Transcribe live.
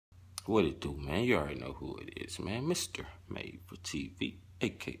What it do, man? You already know who it is, man. Mr. Made for TV,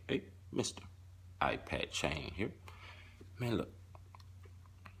 aka Mr. iPad Chain here. Man, look,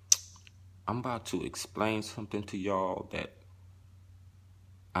 I'm about to explain something to y'all that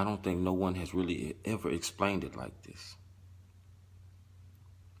I don't think no one has really ever explained it like this.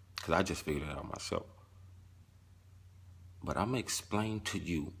 Because I just figured it out myself. But I'm going to explain to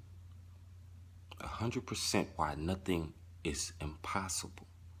you 100% why nothing is impossible.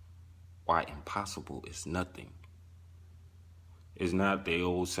 Why impossible is nothing. It's not the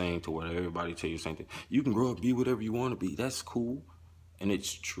old saying to where everybody tell you the same thing. You can grow up, be whatever you want to be. That's cool, and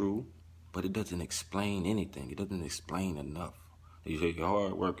it's true, but it doesn't explain anything. It doesn't explain enough. You say you're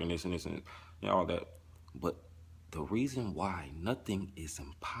hard work and this and all that. But the reason why nothing is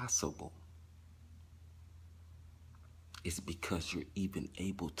impossible is because you're even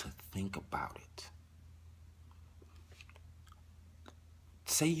able to think about it.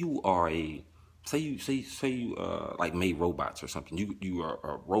 Say you are like made robots or something. You are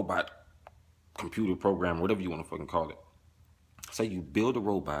a robot computer program, whatever you want to fucking call it. Say you build a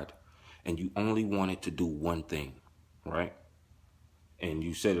robot and you only want it to do one thing, right? And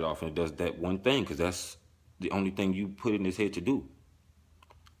you set it off and it does that one thing because that's the only thing you put in its head to do.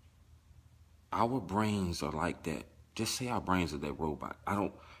 Our brains are like that. Just say our brains are that robot.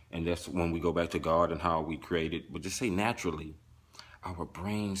 And that's when we go back to God and how we created, but just say naturally, our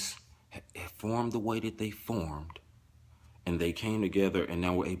brains have formed the way that they formed, and they came together, and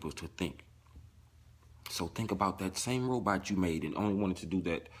now we're able to think. So think about that same robot you made and only wanted to do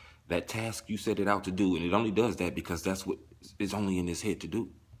that task you set it out to do, and it only does that because that's what is only in its head to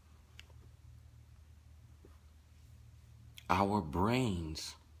do. Our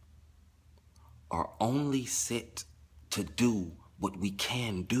brains are only set to do what we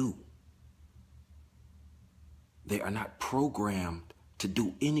can do. They are not programmed to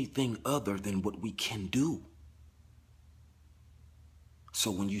do anything other than what we can do. So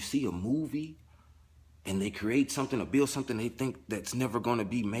when you see a movie and they create something or build something they think that's never going to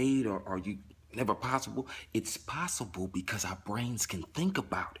be made or you never possible, it's possible because our brains can think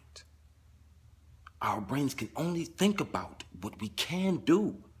about it. Our brains can only think about what we can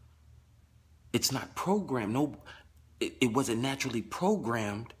do. It's not programmed. No, it wasn't naturally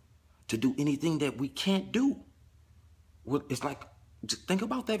programmed to do anything that we can't do. It's like, just think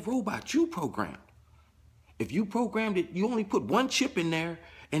about that robot you programmed. If you programmed it, you only put one chip in there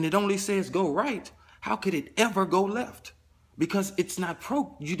and it only says go right. How could it ever go left? Because it's not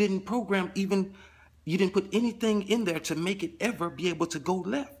you didn't program you didn't put anything in there to make it ever be able to go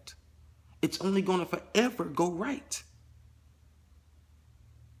left. It's only going to forever go right.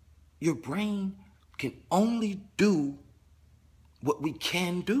 Your brain can only do what we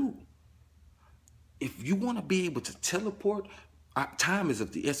can do. If you want to be able to teleport, time is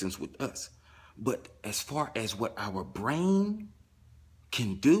of the essence with us. But as far as what our brain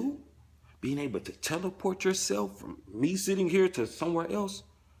can do, being able to teleport yourself from me sitting here to somewhere else,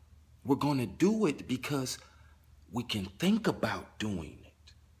 we're going to do it because we can think about doing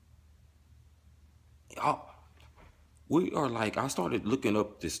it. I started looking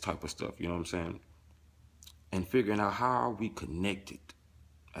up this type of stuff, you know what I'm saying? And figuring out how are we connected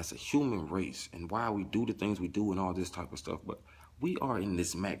as a human race and why we do the things we do and all this type of stuff. But we are in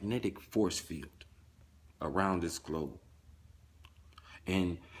this magnetic force field around this globe.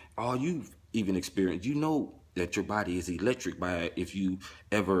 And all you've even experienced, you know that your body is electric by if you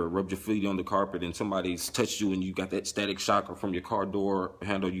ever rubbed your feet on the carpet and somebody's touched you and you got that static shock, or from your car door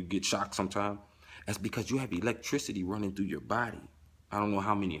handle you get shocked sometime. That's because you have electricity running through your body. I don't know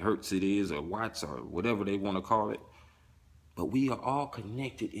how many hertz it is or watts or whatever they want to call it. But we are all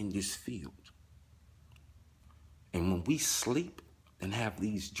connected in this field. And when we sleep and have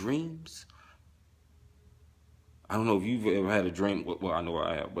these dreams, I don't know if you've ever had a dream. Well, I know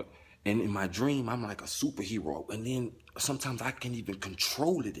I have, and in my dream, I'm like a superhero. And then sometimes I can even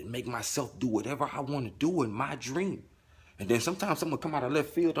control it and make myself do whatever I want to do in my dream. And then sometimes someone come out of left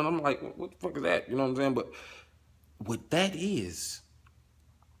field and I'm like, what the fuck is that? You know what I'm saying? But what that is,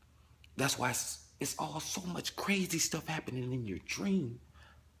 that's why it's all so much crazy stuff happening in your dream.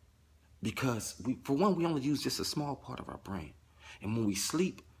 Because for one, we only use just a small part of our brain. And when we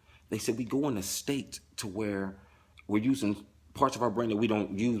sleep, they said we go in a state to where we're using parts of our brain that we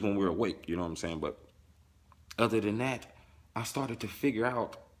don't use when we're awake. You know what I'm saying? But other than that, I started to figure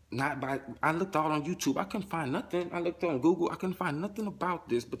out, I looked out on YouTube. I couldn't find nothing. I looked on Google. I couldn't find nothing about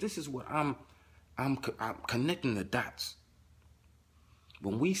this. But this is what I'm connecting the dots.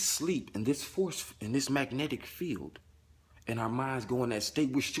 When we sleep in this force, in this magnetic field, and our minds go in that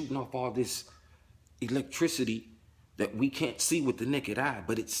state, we're shooting off all this electricity that we can't see with the naked eye,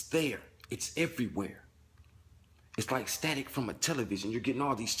 but it's there. It's everywhere. It's like static from a television. You're getting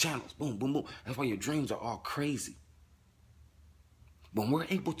all these channels. Boom, boom, boom. That's why your dreams are all crazy. When we're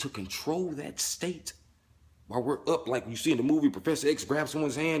able to control that state, while we're up, like you see in the movie, Professor X grabs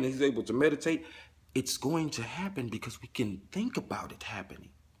someone's hand and he's able to meditate, it's going to happen because we can think about it happening.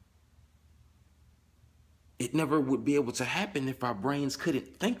 It never would be able to happen if our brains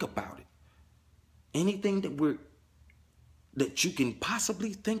couldn't think about it. Anything that you can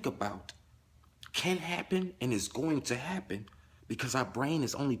possibly think about can happen and is going to happen because our brain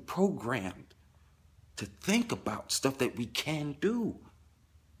is only programmed to think about stuff that we can do.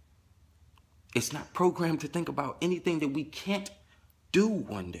 It's not programmed to think about anything that we can't do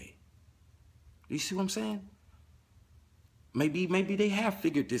one day. You see what I'm saying? Maybe they have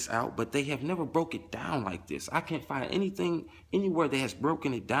figured this out, but they have never broke it down like this. I can't find anything anywhere that has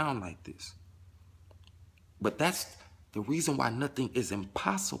broken it down like this. But that's the reason why nothing is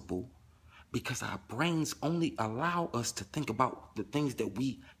impossible, because our brains only allow us to think about the things that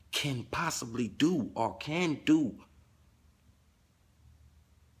we can possibly do or can do.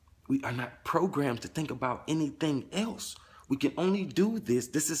 We are not programmed to think about anything else. We can only do this.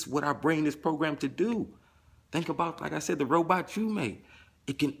 This is what our brain is programmed to do. Think about, like I said, the robot you made.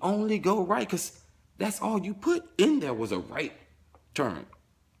 It can only go right because that's all you put in there was a right turn.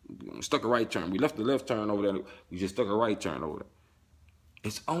 Stuck a right turn. We left the left turn over there. We just stuck a right turn over there.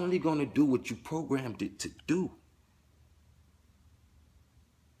 It's only going to do what you programmed it to do.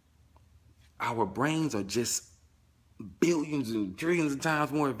 Our brains are just billions and trillions of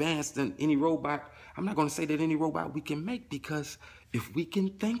times more advanced than any robot. I'm not going to say that any robot we can make, because if we can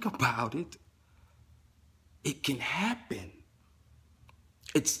think about it, it can happen.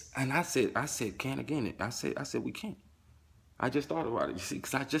 And I said can again. I said we can. I just thought about it, you see,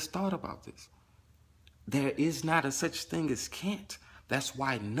 because I just thought about this. There is not a such thing as can't. That's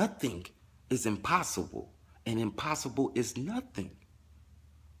why nothing is impossible, and impossible is nothing.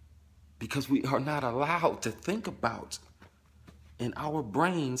 Because we are not allowed to think about in our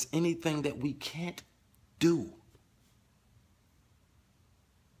brains anything that we can't do.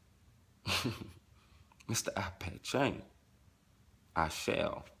 Mr. iPad Chain, I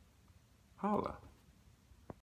shall holla.